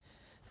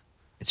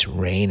it's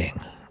raining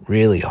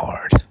really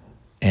hard,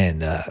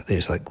 and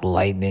there's like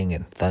lightning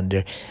and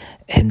thunder,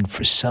 and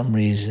for some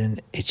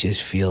reason it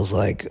just feels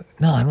like,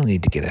 no, I don't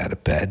need to get out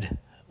of bed.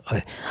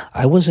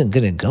 I wasn't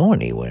going to go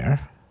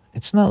anywhere.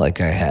 It's not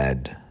like I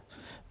had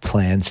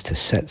plans to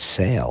set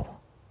sail.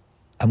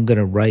 I'm going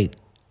to write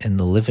in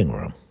the living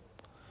room.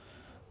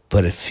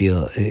 But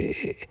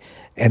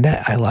and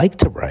I like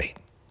to write.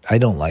 I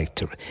don't like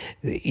to,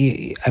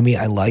 I mean,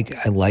 I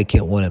like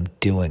it when I'm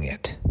doing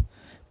it.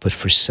 But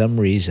for some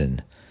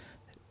reason,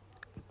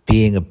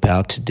 being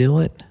about to do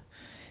it,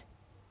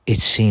 it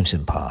seems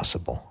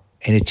impossible.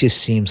 And it just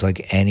seems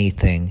like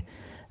anything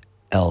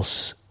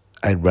else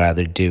I'd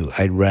rather do.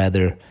 I'd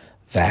rather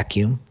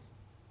vacuum.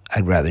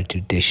 I'd rather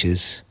do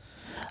dishes.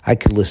 I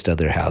could list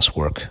other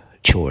housework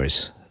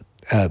chores.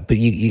 But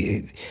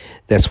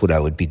that's what I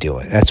would be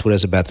doing. That's what I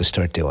was about to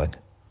start doing.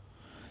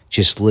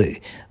 Just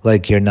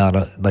like you're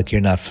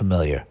not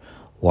familiar.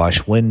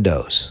 Wash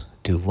windows.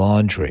 Do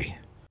laundry.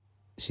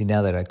 See,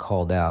 now that I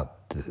called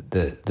out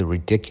the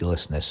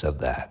ridiculousness of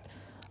that,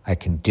 I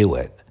can do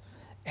it,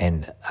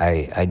 and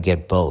I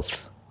get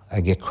both. I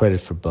get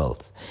credit for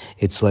both.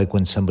 It's like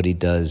when somebody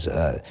does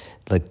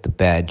like the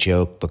bad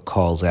joke, but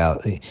calls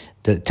out,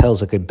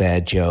 tells like a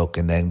bad joke,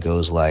 and then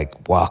goes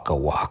like waka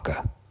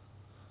waka.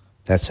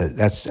 That's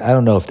I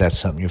don't know if that's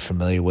something you're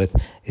familiar with.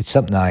 It's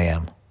something I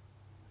am.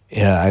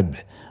 You know,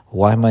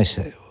 why am I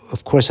saying?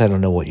 Of course, I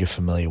don't know what you're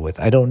familiar with.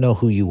 I don't know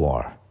who you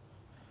are.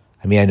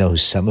 I mean, I know who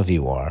some of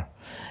you are,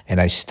 and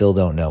I still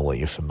don't know what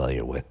you're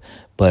familiar with.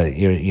 But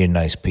you're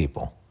nice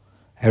people.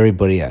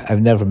 Everybody,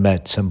 I've never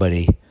met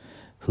somebody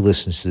who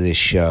listens to this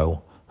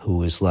show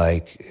who is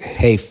like,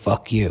 "Hey,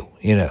 fuck you,"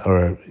 you know.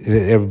 Or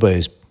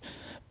everybody's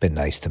been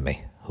nice to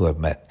me who I've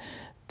met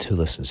who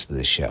listens to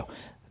this show,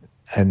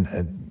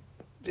 and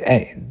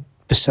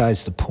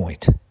besides the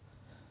point.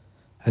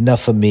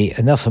 Enough of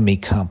me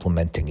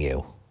complimenting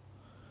you.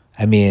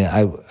 I mean,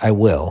 I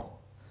will,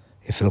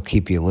 if it'll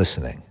keep you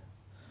listening.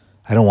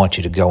 I don't want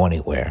you to go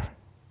anywhere.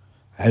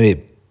 I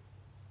mean,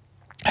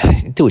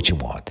 do what you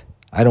want.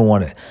 I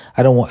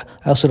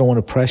also don't want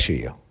to pressure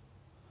you.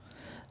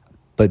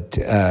 But,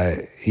 because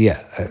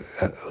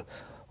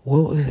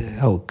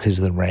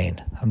of the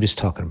rain. I'm just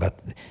talking about,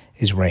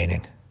 it's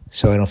raining.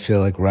 So I don't feel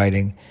like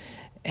writing,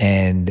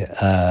 and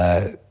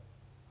I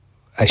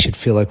should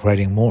feel like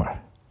writing more.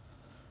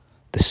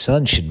 The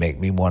sun should make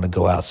me want to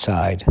go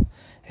outside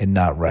and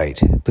not write.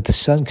 But the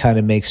sun kind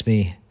of makes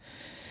me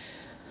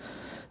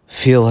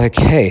feel like,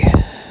 hey,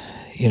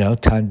 you know,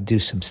 time to do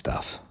some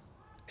stuff.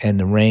 And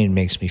the rain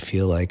makes me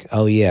feel like,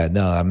 oh yeah,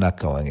 no, I'm not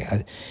going.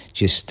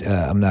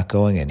 I'm not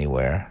going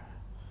anywhere.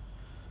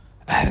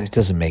 It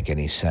doesn't make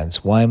any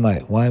sense. Why am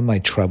I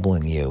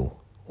troubling you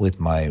with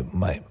my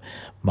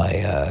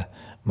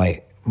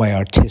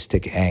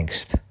artistic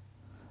angst?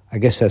 I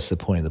guess that's the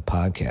point of the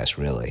podcast,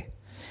 really.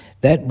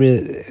 That really,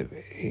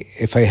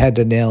 if I had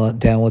to nail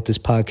down what this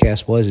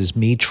podcast was, is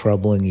me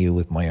troubling you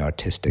with my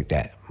artistic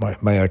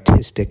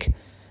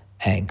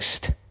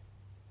angst.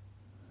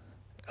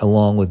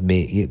 Along with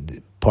me,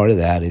 part of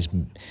that is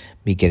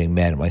me getting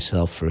mad at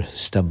myself for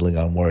stumbling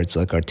on words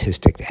like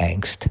artistic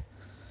angst,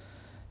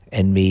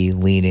 and me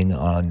leaning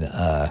on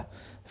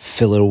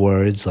filler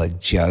words like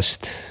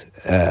just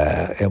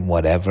and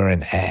whatever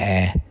and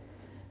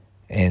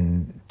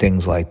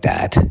things like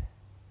that.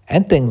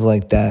 And things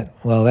like that,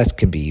 well, that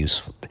can be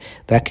useful.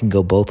 That can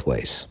go both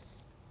ways.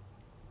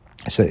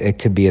 So it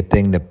could be a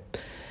thing that,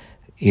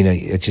 you know,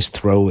 you just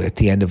throw at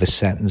the end of a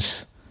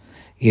sentence.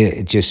 You know,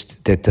 it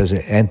just, that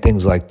doesn't, and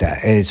things like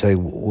that. And it's like,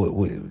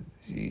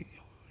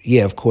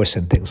 yeah, of course,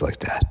 and things like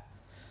that.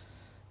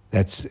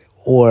 I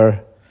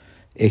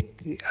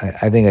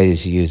think I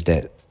just used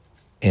that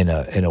in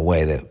a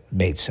way that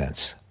made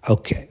sense.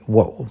 Okay,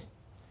 what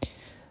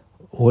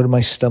am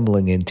I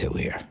stumbling into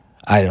here?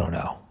 I don't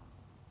know.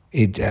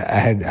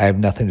 I have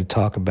nothing to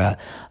talk about.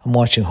 I'm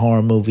watching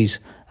horror movies.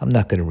 I'm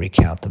not going to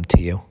recount them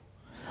to you.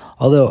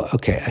 Although,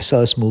 okay, I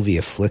saw this movie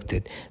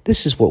Afflicted.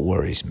 This is what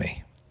worries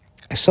me.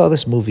 I saw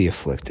this movie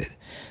Afflicted.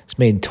 It's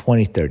made in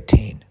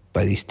 2013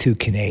 by these two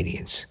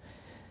Canadians,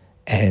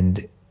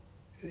 and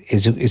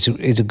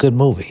it's a good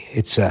movie.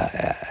 It's on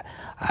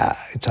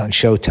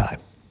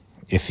Showtime.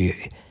 If you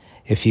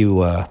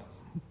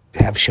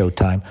have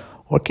Showtime,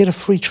 or get a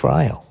free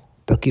trial.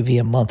 They'll give you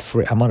a month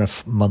free. I'm on a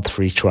month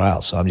free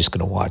trial, so I'm just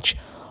going to watch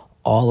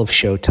all of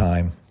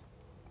Showtime,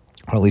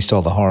 or at least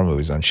all the horror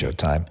movies on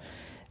Showtime,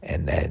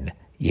 and then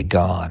you're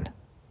gone.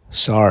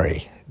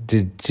 Sorry.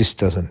 It just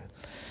doesn't,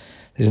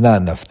 there's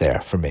not enough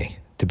there for me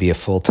to be a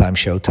full-time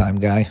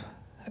Showtime guy.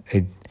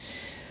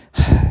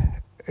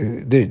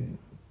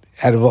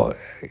 Out of all,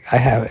 I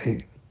have,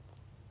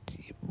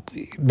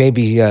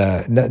 maybe,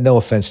 no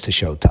offense to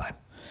Showtime,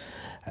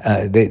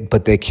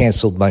 but they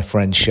canceled my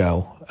friend's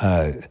show,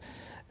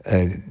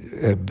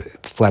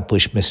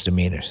 Flatbush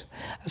Misdemeanors.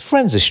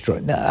 Friends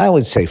I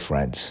would say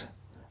Friends.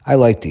 I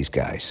like these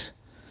guys.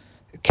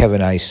 Kevin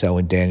Iso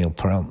and Daniel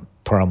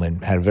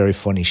Perlman had a very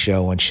funny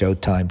show on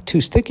Showtime.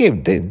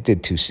 They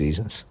did 2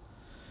 seasons.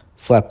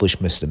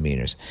 Flatbush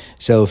Misdemeanors.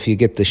 So if you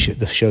get the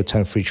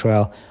Showtime free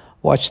trial,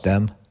 Watch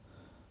them.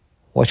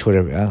 Watch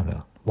whatever, I don't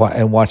know.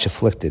 And watch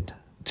Afflicted.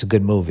 It's a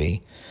good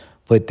movie.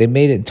 But they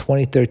made it in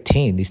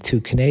 2013, these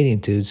two Canadian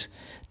dudes.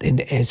 And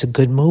it's a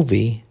good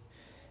movie,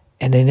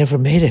 and they never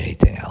made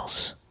anything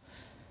else.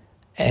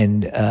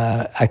 And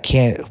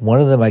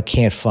one of them I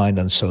can't find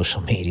on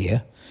social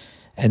media,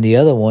 and the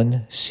other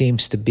one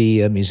seems to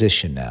be a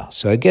musician now.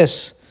 So I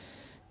guess,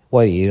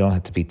 you don't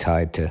have to be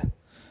tied to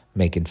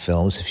making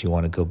films if you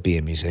want to go be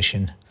a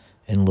musician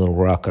in Little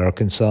Rock,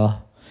 Arkansas,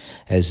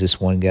 as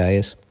this one guy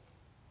is.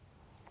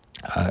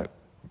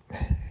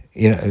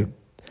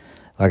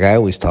 Like I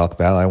always talk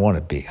about,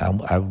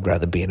 I'd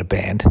rather be in a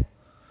band,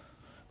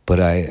 but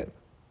I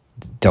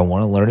don't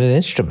want to learn an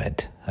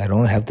instrument. I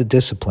don't have the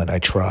discipline. I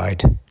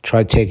tried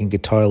taking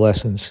guitar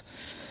lessons.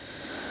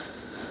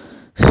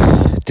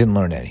 Didn't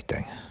learn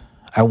anything.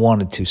 I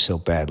wanted to so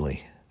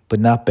badly, but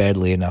not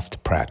badly enough to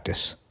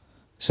practice.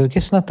 So I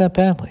guess not that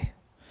badly.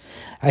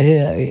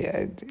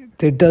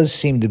 There does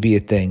seem to be a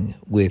thing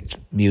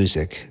with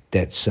music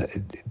that's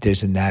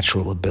there's a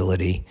natural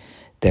ability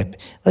that,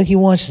 like, you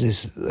watch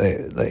this,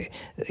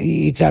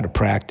 you got to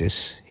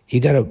practice.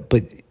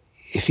 But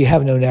if you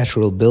have no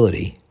natural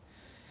ability,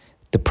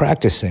 the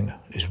practicing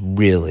is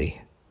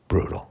really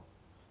brutal.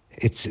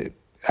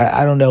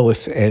 I don't know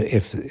if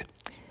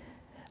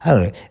I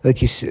don't know,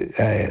 like you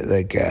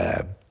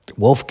said,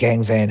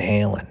 Wolfgang Van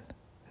Halen.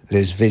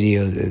 There's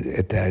video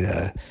at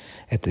the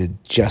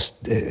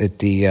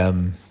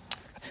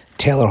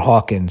Taylor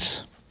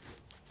Hawkins,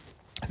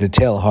 the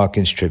Taylor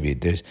Hawkins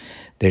tribute. There's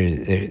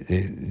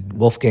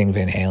Wolfgang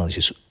Van Halen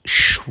just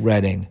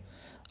shredding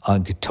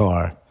on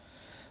guitar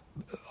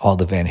all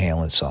the Van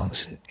Halen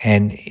songs,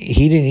 and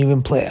he didn't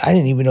even play. I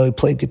didn't even know he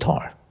played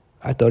guitar.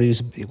 I thought he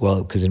was,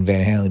 because in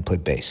Van Halen he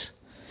played bass,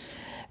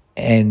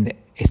 and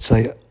it's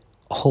like,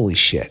 holy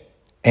shit.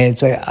 And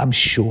it's like, I'm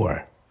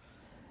sure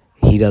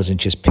he doesn't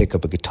just pick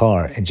up a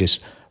guitar and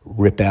just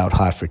rip out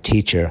Hot for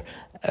Teacher,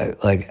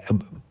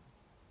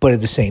 but at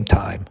the same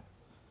time,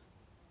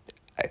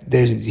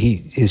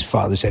 his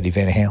father's Eddie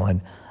Van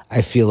Halen.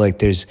 I feel like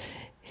there's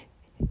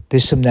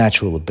some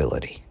natural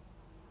ability.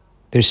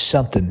 There's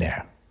something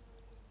there.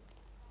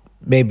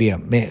 Maybe I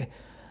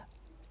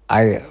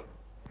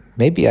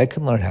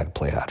can learn how to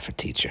play Hot for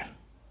Teacher,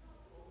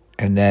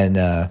 and then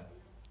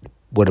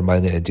what am I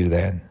going to do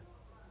then?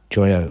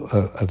 Join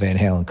a Van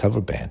Halen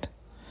cover band,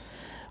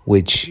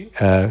 which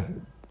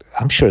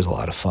I'm sure is a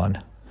lot of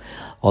fun.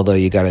 Although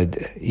you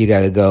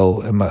gotta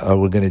go. Are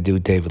we going to do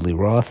David Lee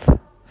Roth?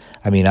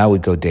 I mean, I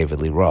would go David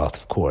Lee Roth,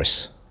 of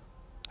course.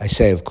 I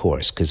say of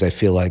course because I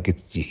feel like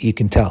you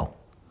can tell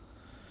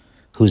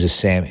who's a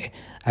Sammy.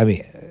 I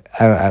mean,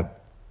 I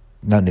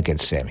nothing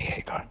against Sammy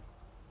Hagar.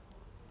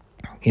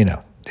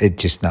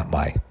 It's just not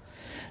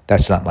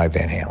that's not my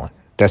Van Halen.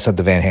 That's not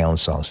the Van Halen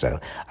song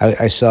style.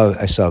 I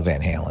saw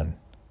Van Halen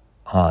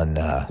on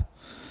a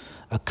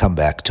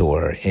comeback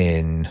tour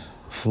in,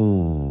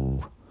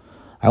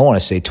 I want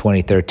to say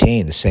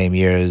 2013, the same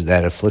year as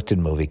that Afflicted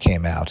movie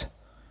came out.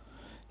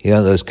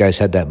 Those guys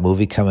had that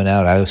movie coming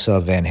out. I saw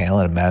Van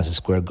Halen at Madison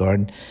Square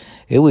Garden.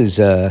 It was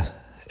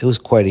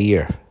quite a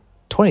year.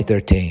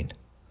 2013.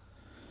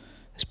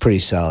 It's a pretty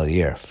solid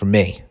year for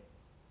me.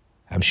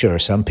 I'm sure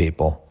some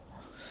people,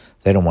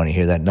 they don't want to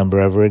hear that number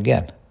ever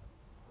again.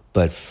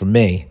 But for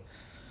me,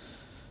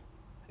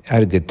 I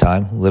had a good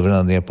time living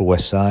on the Upper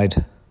West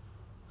Side,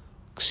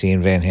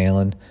 seeing Van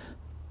Halen.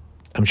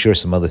 I'm sure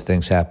some other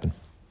things happened.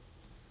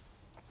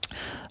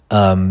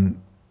 What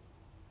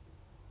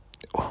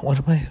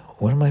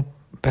am I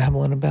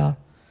babbling about?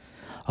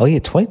 Oh yeah,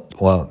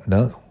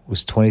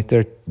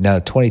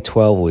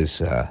 2012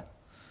 was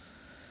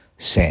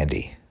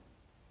Sandy.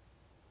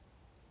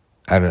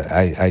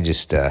 I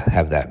just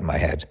have that in my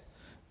head.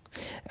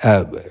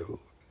 I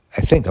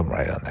think I'm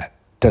right on that.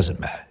 Doesn't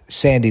matter.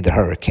 Sandy the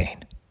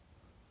hurricane.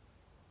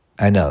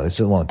 I know it's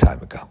a long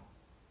time ago,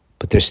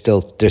 but they're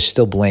still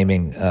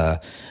blaming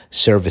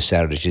service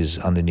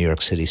outages on the New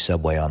York City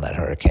subway on that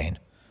hurricane.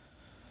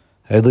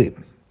 At least,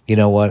 you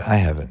know what? I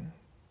haven't.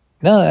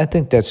 No, I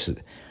think that's an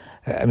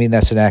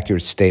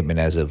accurate statement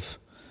as of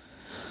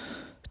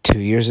 2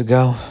 years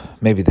ago.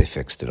 Maybe they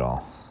fixed it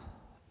all,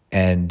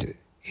 and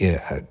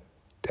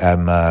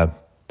I'm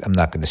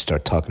not going to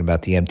start talking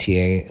about the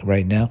MTA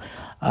right now.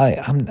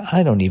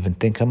 I don't even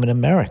think I'm an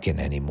American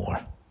anymore.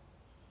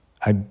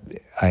 I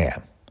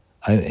am.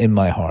 In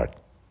my heart,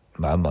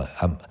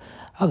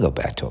 I'll go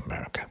back to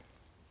America.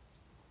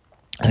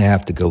 I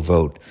have to go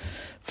vote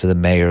for the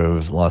mayor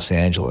of Los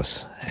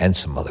Angeles and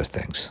some other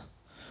things.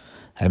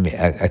 I mean,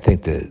 I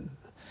think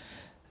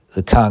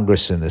the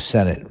Congress and the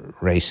Senate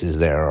races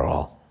there are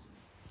all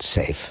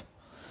safe,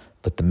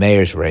 but the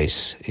mayor's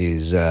race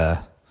is I'm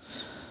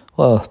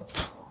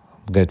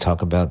going to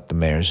talk about the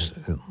mayor's.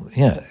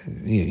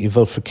 You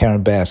vote for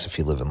Karen Bass if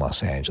you live in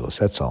Los Angeles.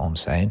 That's all I'm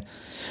saying.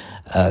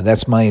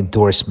 That's my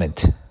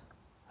endorsement.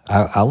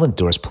 I'll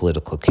endorse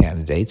political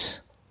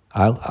candidates.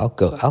 I'll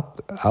go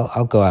out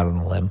on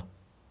a limb.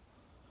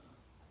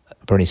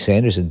 Bernie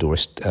Sanders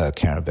endorsed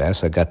Karen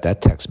Bass. I got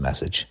that text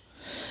message.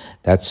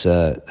 That's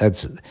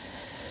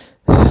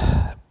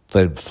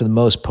But for the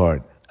most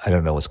part, I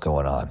don't know what's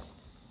going on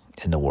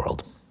in the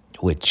world,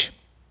 which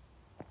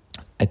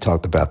I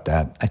talked about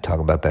that. I talk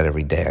about that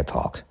every day I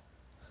talk.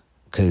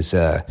 Because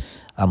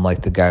I'm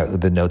like the guy,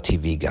 the no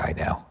TV guy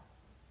now.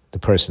 The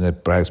person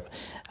that brags.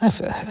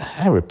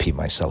 I repeat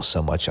myself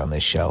so much on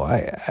this show.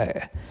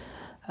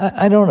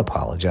 I don't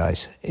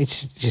apologize.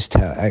 It's just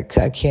how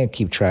I can't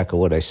keep track of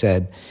what I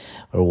said,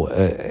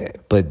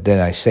 but then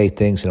I say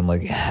things and I'm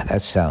like, yeah,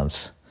 that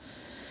sounds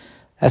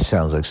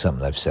like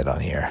something I've said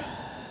on here.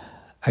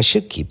 I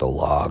should keep a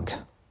log.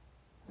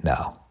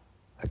 No,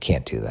 I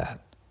can't do that.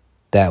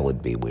 That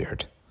would be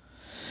weird.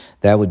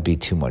 That would be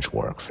too much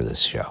work for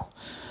this show.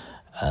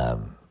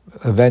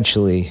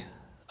 Eventually,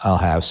 I'll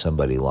have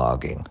somebody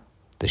logging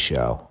the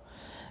show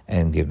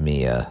and give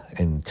me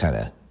and kind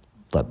of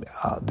let me.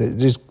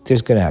 There's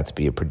going to have to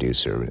be a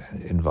producer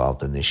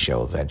involved in this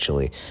show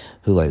eventually,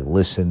 who like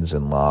listens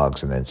and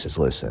logs and then says,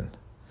 "Listen,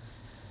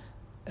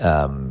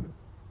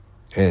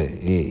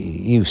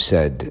 you've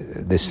said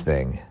this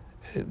thing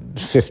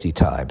 50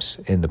 times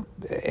in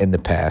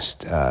the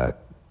past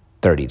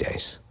 30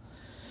 days.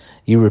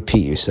 You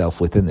repeat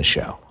yourself within the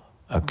show.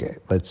 Okay,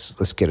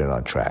 let's get it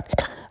on track."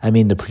 I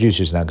mean, the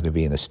producer's not going to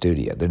be in the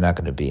studio. They're not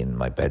going to be in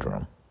my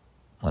bedroom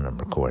when I'm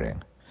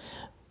recording,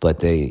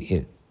 but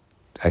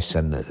I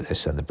send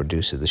the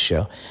producer the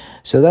show.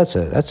 So that's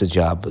a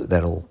job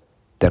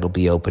that'll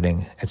be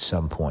opening at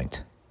some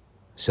point.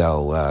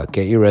 So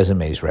get your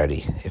resumes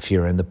ready if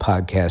you're in the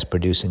podcast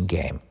producing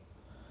game,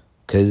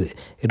 because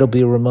it'll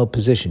be a remote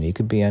position. You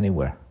could be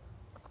anywhere.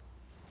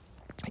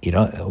 You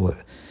don't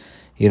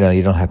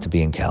have to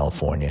be in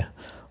California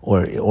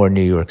or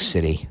New York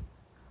City.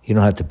 You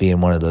don't have to be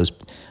in one of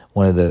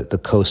the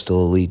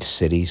coastal elite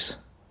cities.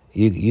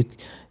 You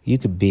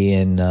could be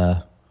in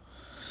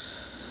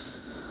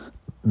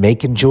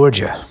Macon,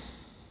 Georgia,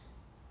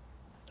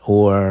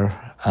 or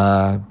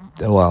I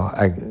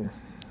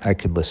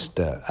could list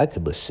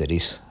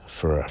cities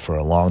for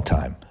a long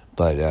time,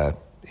 but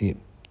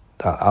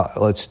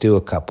let's do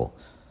a couple.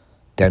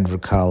 Denver,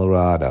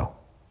 Colorado.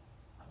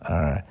 All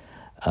right.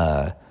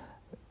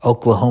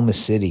 Oklahoma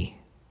City,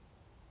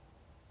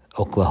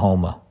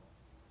 Oklahoma.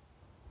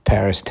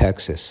 Paris,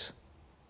 Texas.